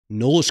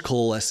Nullish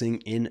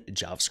coalescing in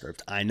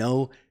JavaScript. I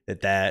know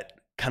that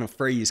kind of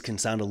phrase can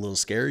sound a little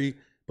scary,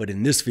 but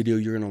in this video,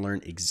 you're going to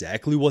learn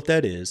exactly what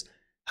that is,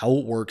 how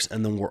it works,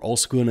 and then we're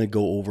also going to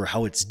go over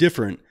how it's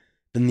different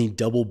than the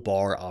double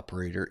bar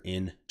operator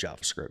in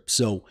JavaScript.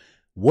 So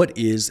what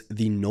is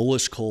the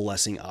Nullish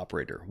coalescing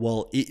operator?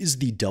 Well, it is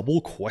the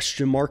double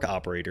question mark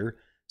operator.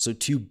 So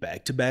two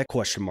back-to-back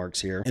question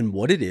marks here. And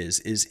what it is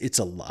it's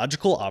a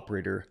logical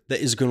operator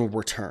that is going to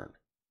return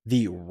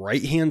the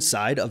right-hand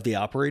side of the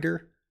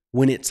operator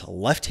when its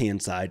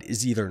left-hand side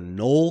is either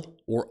null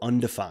or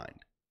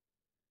undefined.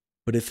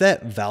 But if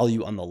that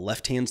value on the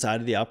left-hand side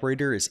of the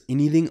operator is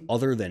anything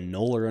other than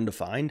null or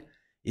undefined,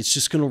 it's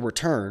just going to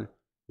return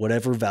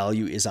whatever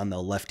value is on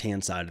the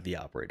left-hand side of the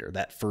operator,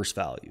 that first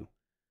value.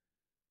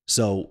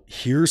 So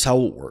here's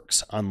how it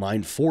works. On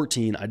line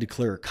 14, I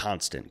declare a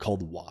constant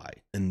called y,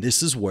 and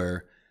this is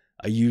where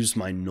I use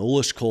my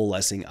Nullish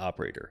coalescing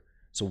operator.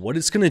 So what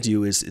it's going to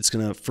do is it's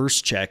going to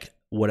first check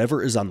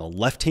whatever is on the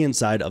left-hand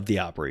side of the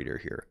operator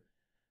here.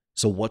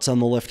 So what's on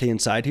the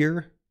left-hand side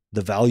here?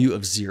 The value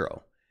of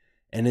 0.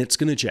 And it's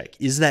going to check,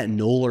 is that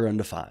null or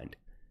undefined?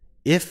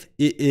 If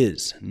it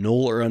is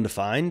null or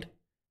undefined,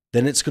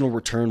 then it's going to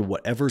return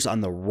whatever's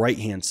on the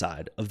right-hand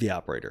side of the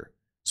operator.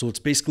 So it's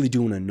basically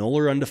doing a null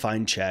or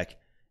undefined check.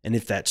 And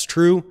if that's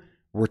true,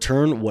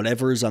 return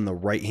whatever is on the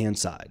right-hand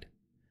side.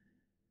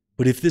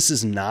 But if this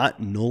is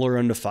not null or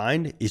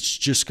undefined, it's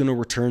just going to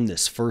return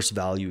this first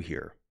value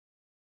here.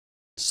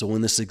 So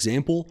in this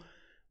example,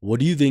 what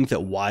do you think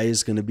that y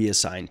is going to be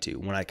assigned to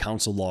when I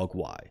console log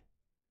y?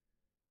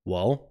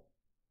 Well,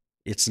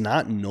 it's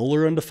not null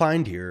or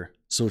undefined here,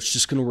 so it's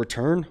just going to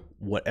return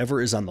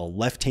whatever is on the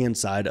left-hand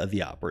side of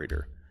the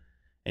operator.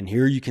 And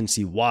here you can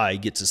see y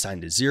gets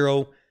assigned to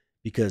 0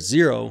 because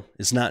 0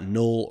 is not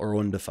null or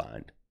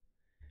undefined.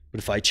 But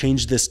if I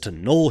change this to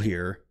null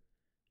here,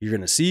 you're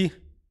going to see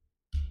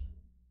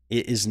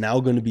it is now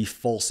going to be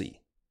falsy,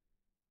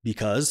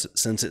 because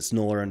since it's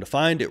null or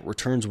undefined, it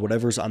returns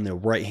whatever's on the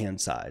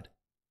right-hand side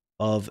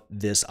of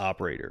this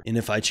operator. And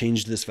if I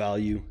change this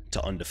value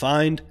to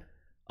undefined,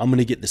 I'm going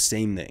to get the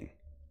same thing,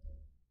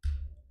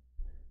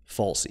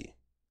 falsy.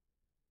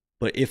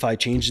 But if I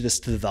change this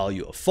to the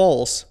value of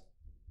false,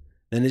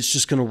 then it's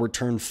just going to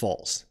return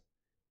false,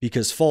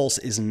 because false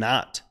is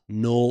not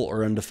null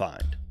or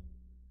undefined.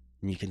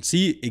 And you can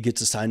see it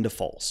gets assigned to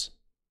false.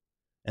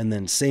 And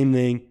then same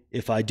thing,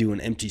 if I do an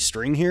empty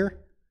string here,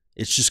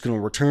 it's just going to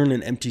return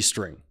an empty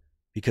string,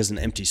 because an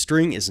empty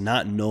string is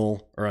not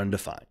null or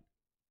undefined.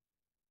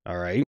 All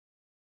right.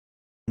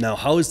 Now,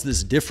 how is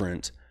this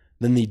different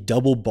than the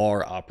double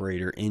bar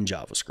operator in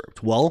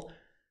JavaScript? Well,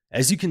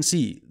 as you can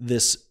see,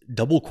 this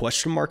double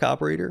question mark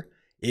operator,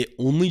 it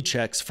only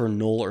checks for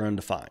null or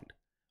undefined.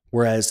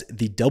 Whereas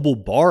the double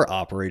bar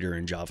operator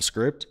in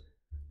JavaScript,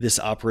 this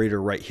operator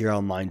right here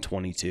on line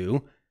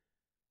 22,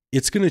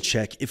 it's going to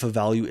check if a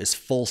value is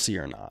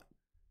falsy or not.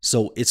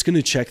 So it's going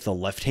to check the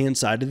left-hand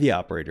side of the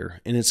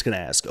operator, and it's going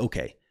to ask,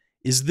 okay,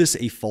 is this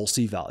a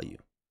falsy value?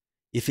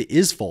 If it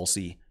is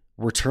falsy,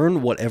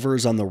 return whatever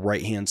is on the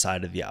right-hand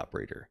side of the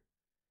operator.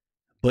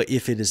 But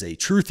if it is a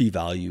truthy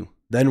value,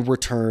 then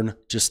return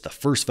just the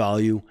first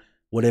value,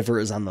 whatever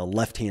is on the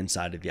left-hand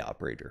side of the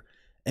operator.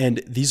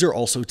 And these are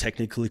also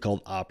technically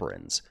called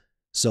operands.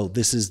 So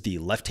this is the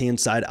left-hand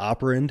side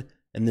operand,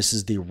 and this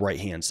is the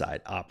right-hand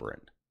side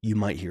operand. You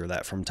might hear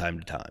that from time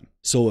to time.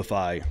 So if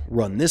I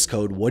run this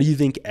code, what do you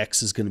think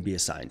x is going to be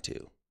assigned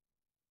to?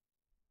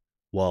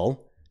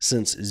 Well,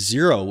 since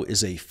 0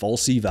 is a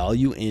falsy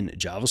value in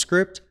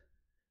JavaScript,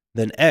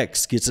 then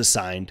x gets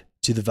assigned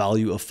to the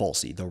value of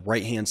falsy, the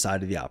right-hand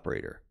side of the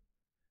operator.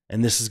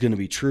 And this is going to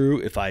be true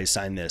if I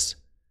assign this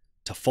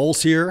to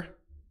false here,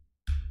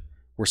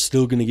 we're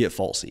still going to get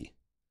falsy.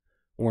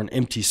 Or an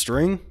empty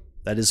string,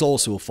 that is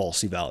also a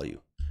falsy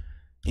value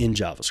in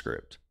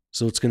JavaScript.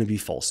 So it's going to be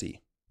falsy.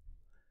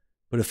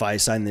 But if I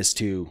assign this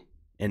to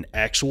an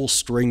actual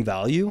string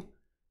value,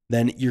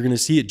 then you're going to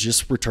see it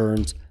just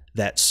returns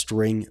that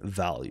string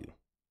value.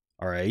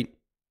 All right.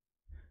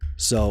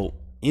 So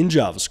in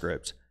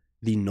JavaScript,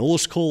 the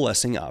Nullish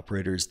coalescing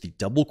operator is the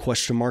double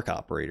question mark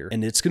operator,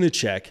 and it's going to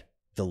check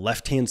the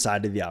left-hand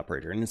side of the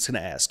operator, and it's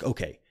going to ask,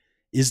 okay,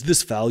 is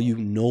this value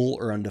null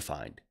or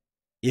undefined?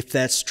 If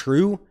that's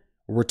true,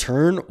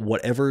 return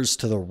whatever's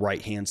to the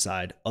right-hand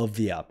side of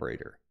the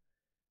operator.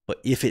 But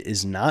if it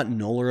is not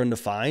null or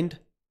undefined,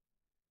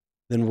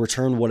 then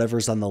return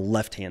whatever's on the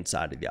left-hand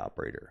side of the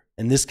operator.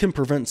 And this can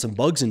prevent some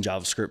bugs in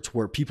JavaScript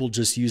where people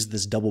just use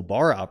this double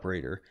bar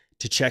operator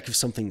to check if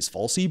something's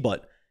falsy,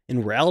 but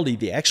in reality,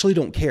 they actually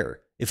don't care.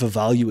 If a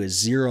value is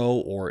 0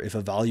 or if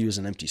a value is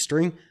an empty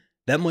string,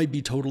 that might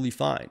be totally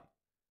fine.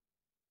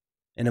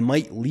 And it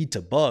might lead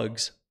to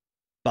bugs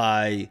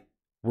by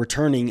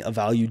returning a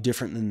value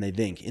different than they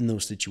think in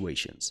those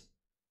situations.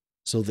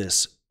 So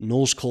this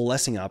Nullish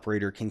coalescing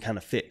operator can kind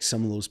of fix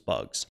some of those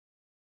bugs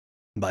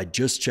by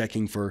just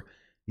checking for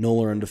null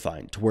or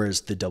undefined.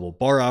 Whereas the double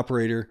bar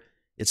operator,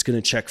 it's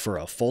going to check for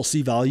a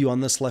falsy value on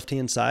this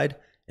left-hand side.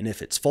 And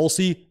if it's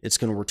falsy, it's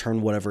going to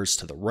return whatever's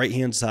to the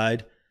right-hand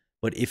side.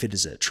 But if it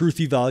is a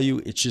truthy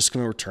value, it's just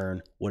going to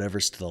return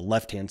whatever's to the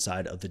left-hand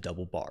side of the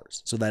double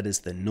bars. So that is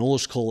the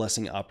nullish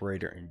coalescing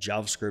operator in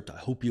JavaScript. I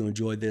hope you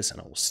enjoyed this, and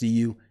I will see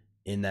you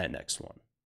in that next one.